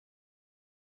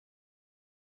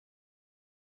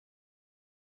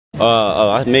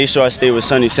I made sure I stayed with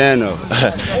Sonny Sano.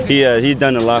 He's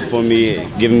done a lot for me,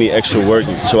 giving me extra work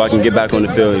so I can get back on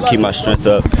the field and keep my strength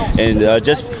up. And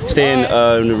just stay in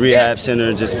the rehab center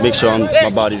and just make sure my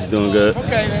body's doing good.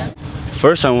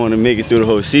 First, I want to make it through the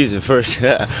whole season first.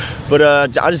 But I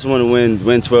just want to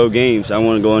win 12 games. I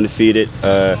want to go undefeated,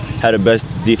 have the best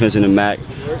defense in the MAC.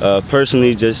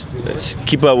 Personally, just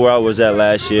keep up where I was at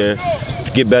last year,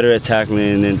 get better at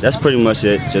tackling, and that's pretty much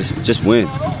it. Just win.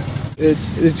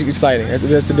 It's exciting.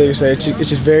 That's the biggest thing. It's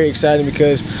just very exciting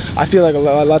because I feel like a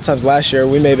lot of times last year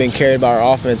we may have been carried by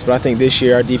our offense, but I think this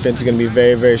year our defense is going to be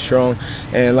very, very strong.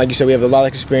 And like you said, we have a lot of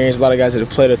experience, a lot of guys that have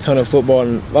played a ton of football,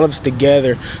 and a lot of us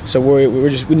together. So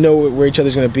we know where each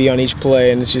other's going to be on each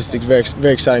play, and it's very,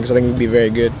 very exciting because I think we'll be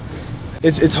very good.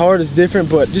 It's hard, it's different,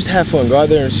 but just have fun. Go out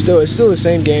there and it's still the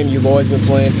same game you've always been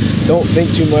playing. Don't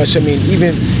think too much. I mean,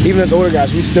 even as older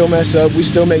guys, we still mess up, we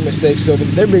still make mistakes. So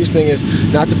their biggest thing is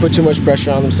not to put too much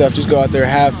pressure on themselves. Just go out there,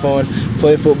 have fun,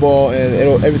 play football, and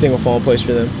everything will fall in place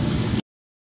for them.